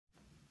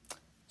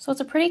So it's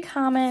a pretty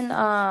common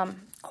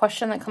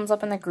question that comes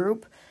up in the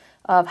group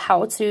of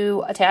how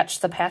to attach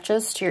the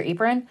patches to your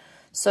apron.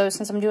 So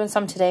since I'm doing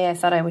some today, I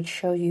thought I would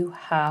show you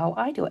how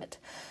I do it.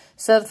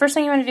 So the first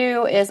thing you want to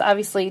do is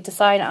obviously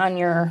decide on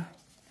your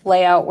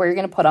layout where you're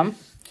going to put them.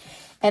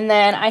 And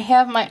then I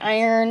have my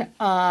iron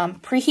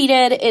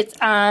preheated. It's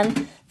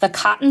on the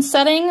cotton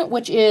setting,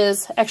 which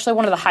is actually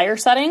one of the higher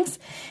settings.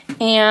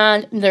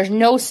 And there's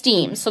no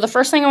steam. So the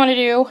first thing I want to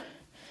do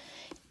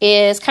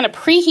is kind of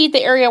preheat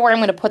the area where I'm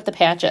going to put the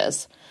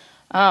patches.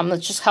 That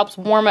just helps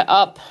warm it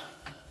up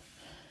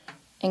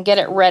and get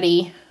it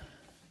ready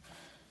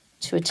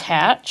to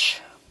attach.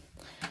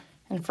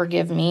 And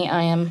forgive me,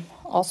 I am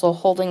also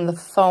holding the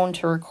phone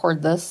to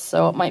record this,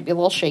 so it might be a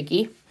little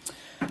shaky.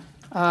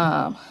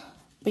 But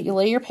you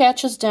lay your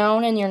patches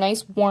down in your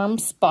nice warm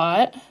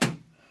spot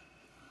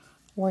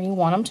where you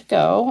want them to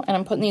go. And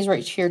I'm putting these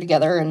right here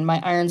together, and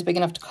my iron's big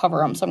enough to cover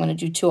them, so I'm going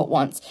to do two at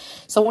once.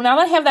 So now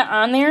that I have that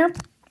on there,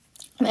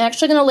 I'm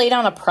actually going to lay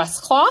down a press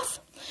cloth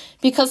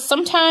because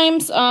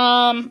sometimes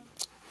my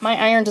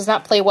iron does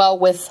not play well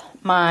with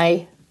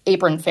my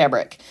apron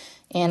fabric,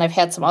 and I've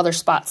had some other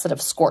spots that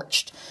have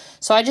scorched.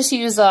 So I just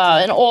use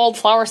an old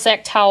flour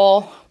sack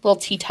towel, little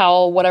tea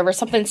towel, whatever,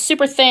 something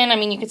super thin. I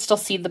mean, you can still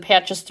see the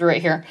patches through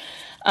it here.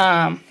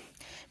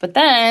 But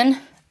then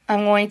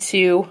I'm going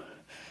to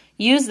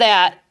use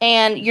that,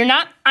 and you're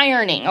not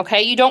ironing,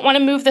 okay? You don't want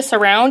to move this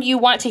around. You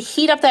want to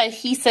heat up that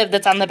adhesive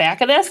that's on the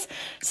back of this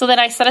so that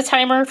I set a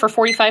timer for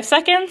 45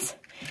 seconds,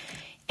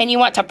 and you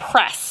want to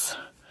press.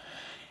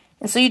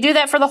 And so you do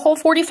that for the whole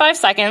 45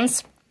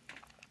 seconds.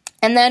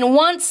 And then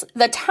once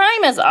the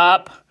time is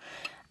up,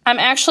 I'm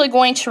actually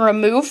going to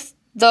remove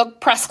the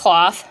press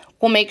cloth.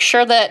 We'll make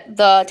sure that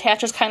the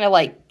attach is kind of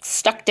like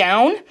stuck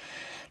down,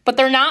 but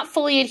they're not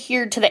fully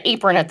adhered to the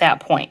apron at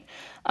that point.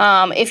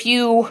 If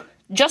you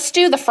just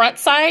do the front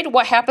side,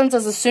 what happens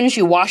is as soon as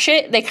you wash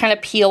it, they kind of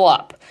peel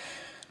up.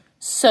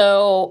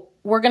 So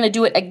we're going to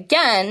do it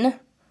again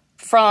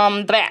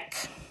from the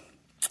back.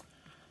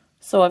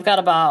 So I've got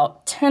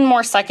about 10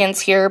 more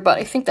seconds here, but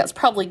I think that's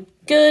probably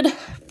good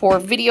for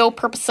video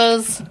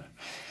purposes.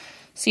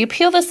 So you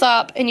peel this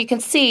up and you can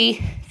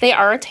see they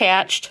are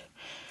attached,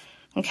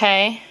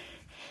 okay?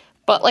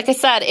 But like I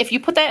said, if you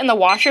put that in the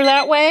washer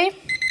that way,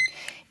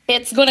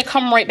 it's going to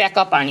come right back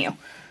up on you.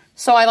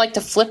 So I like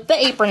to flip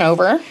the apron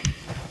over.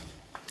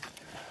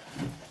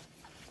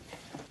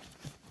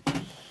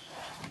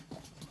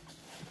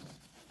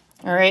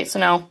 All right, so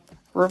now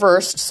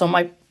reversed. So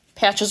my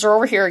patches are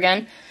over here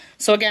again.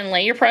 So again,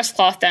 lay your press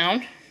cloth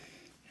down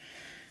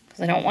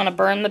because I don't want to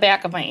burn the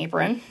back of my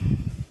apron.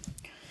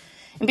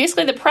 And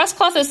basically the press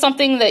cloth is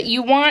something that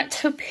you want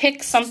to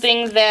pick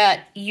something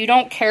that you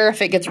don't care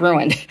if it gets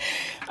ruined.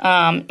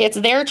 It's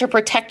there to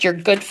protect your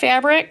good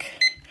fabric.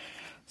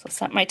 So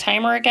set my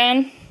timer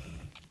again.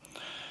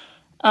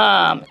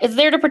 It's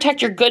there to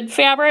protect your good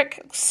fabric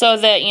so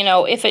that, you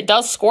know, if it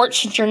does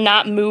scorch, since you're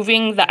not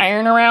moving the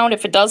iron around,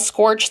 if it does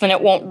scorch, then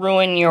it won't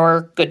ruin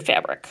your good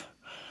fabric.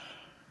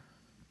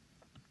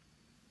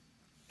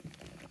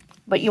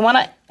 But you want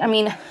to, I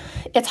mean,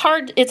 it's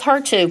hard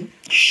to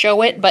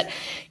show it, but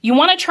you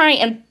want to try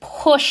and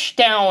push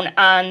down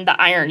on the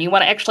iron. You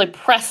want to actually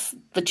press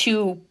the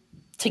two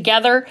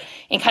together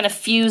and kind of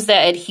fuse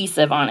that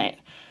adhesive on it.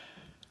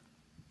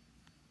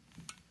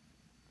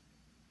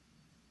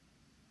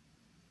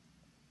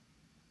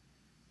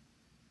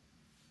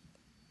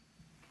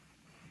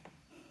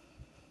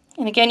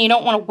 And again, you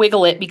don't want to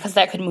wiggle it because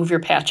that could move your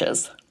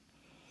patches.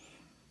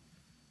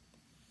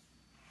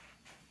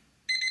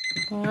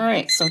 All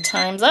right, so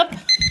time's up.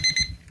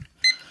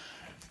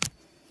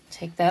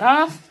 Take that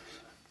off.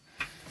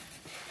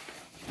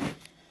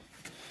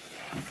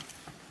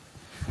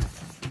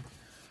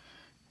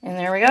 And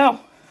there we go.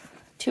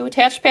 2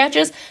 attached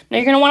patches. Now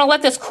you're going to want to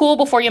let this cool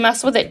before you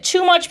mess with it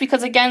too much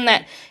because again,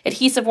 that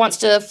adhesive wants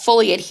to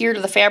fully adhere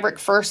to the fabric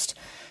first.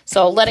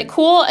 So let it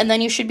cool and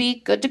then you should be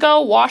good to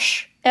go.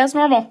 Wash as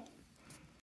normal.